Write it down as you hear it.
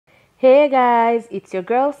Hey guys, it's your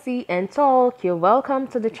girl C and Talk. You're welcome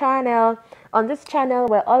to the channel. On this channel,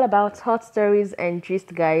 we're all about hot stories and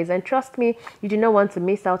gist, guys. And trust me, you do not want to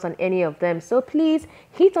miss out on any of them. So please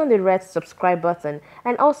hit on the red subscribe button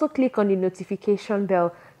and also click on the notification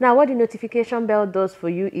bell. Now, what the notification bell does for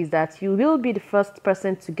you is that you will be the first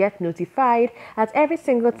person to get notified at every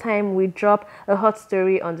single time we drop a hot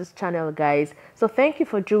story on this channel, guys. So thank you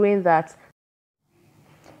for doing that.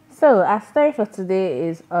 So, our story for today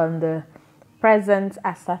is on the present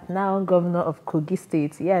as at now governor of Kogi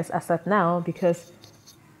State. Yes, as at now, because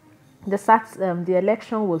the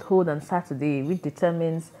election will hold on Saturday, which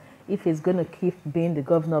determines if he's going to keep being the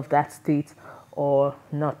governor of that state or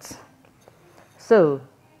not. So,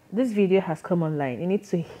 this video has come online. You need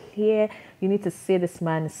to see this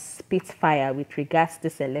man spit fire with regards to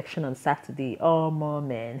this election on Saturday. Oh,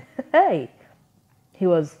 man. Hey,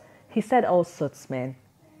 he said all sorts, man.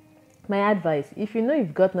 My advice, if you know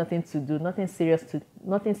you've got nothing to do, nothing serious to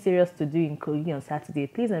do in Kogi on Saturday,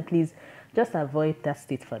 please just avoid that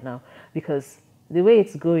state for now, because the way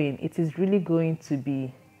it's going, it is really going to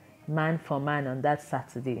be man for man on that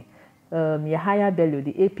Saturday. Yahaya Bello,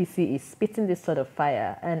 the APC, is spitting this sort of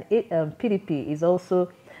fire, and PDP is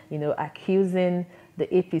also, accusing the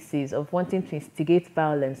APCs of wanting to instigate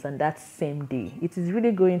violence on that same day. It is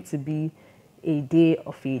really going to be a day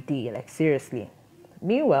of a day, like seriously.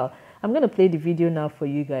 Meanwhile, I'm going to play the video now for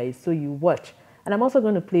you guys so you watch. And I'm also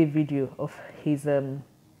going to play a video of his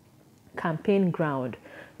campaign ground,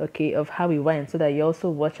 okay, of how he went, so that you also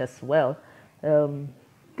watch as well.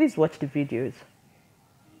 Please watch the videos.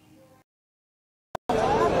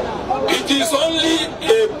 It is only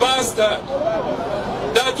a bastard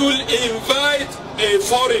that will invite a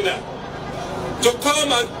foreigner to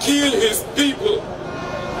come and kill his people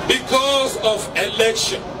because of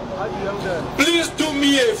election. Please do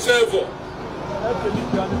me a favor.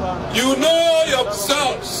 You know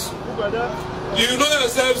yourselves. You know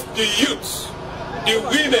yourselves, the youths, the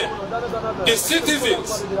women, the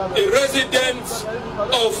citizens, the residents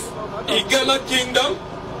of Igala Kingdom,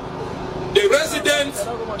 the residents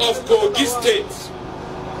of Kogi State.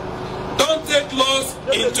 Don't take laws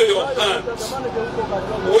into your hands.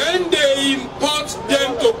 When they import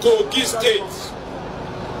them to Kogi State,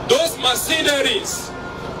 those mercenaries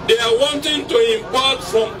they are wanting to import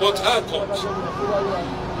from Port Harcourt.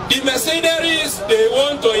 The mercenaries they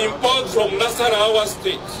want to import from Nasarawa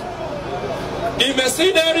State. The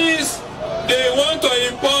mercenaries they want to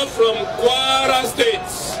import from Kwara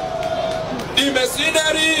State. The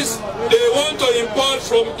mercenaries they want to import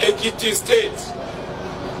from Ekiti State.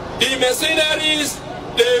 The mercenaries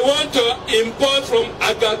they want to import from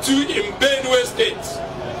Agatu in Benue State.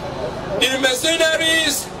 The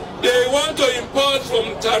mercenaries they want to import from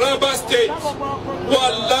Taraba State.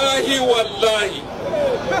 Wallahi, wallahi.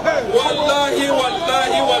 Wallahi,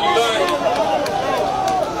 wallahi, wallahi.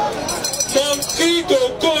 Monkey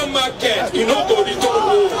go market, you know, go return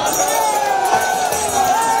home.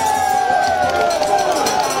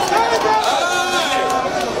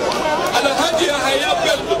 Alhaji Yahaya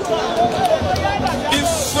Bello, the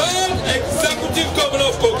third executive governor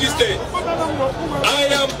of Kogi State, I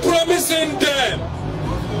am promising them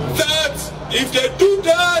that if they do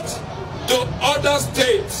that to other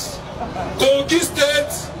states, Kogi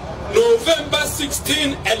State November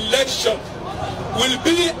 16 election will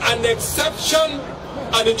be an exception,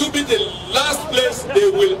 and it will be the last place they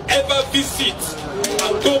will ever visit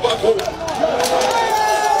and go back home.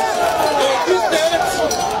 Kogi State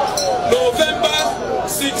November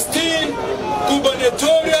 16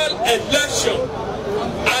 gubernatorial election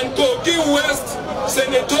and Kogi West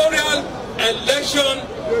senatorial election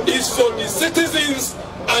is for the citizens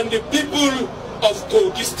and the people of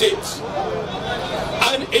Kogi State.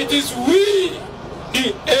 And it is we,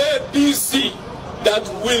 the APC, that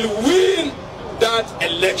will win that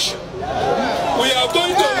election. We are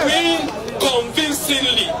going to win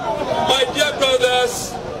convincingly. My dear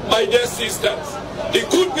brothers, my dear sisters, the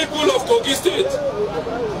good people of Kogi State,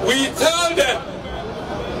 we tell them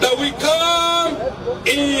that we come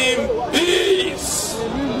in peace.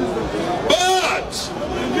 But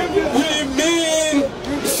we mean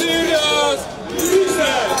serious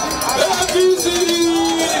business.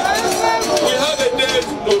 We have a date,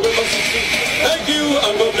 November 16th. Thank you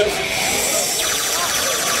and God bless you.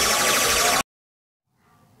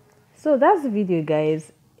 So that's the video,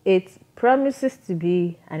 guys. It promises to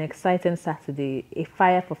be an exciting Saturday, a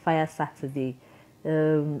fire for fire Saturday.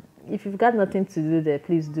 If you've got nothing to do there,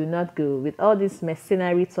 please do not go. With all this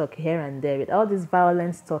mercenary talk here and there, with all this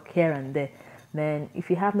violence talk here and there, man, if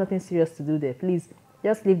you have nothing serious to do there, please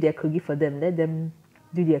just leave their Kogi for them. Let them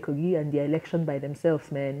do their Kogi and their election by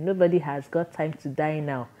themselves, man. Nobody has got time to die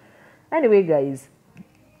now. Anyway, guys,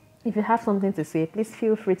 if you have something to say, please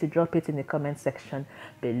feel free to drop it in the comment section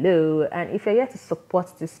below. And if you're here to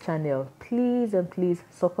support this channel, please and please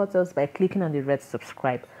support us by clicking on the red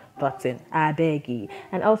subscribe button. I beg you.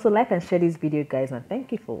 And also like and share this video, guys. And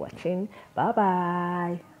thank you for watching. Bye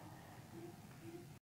bye.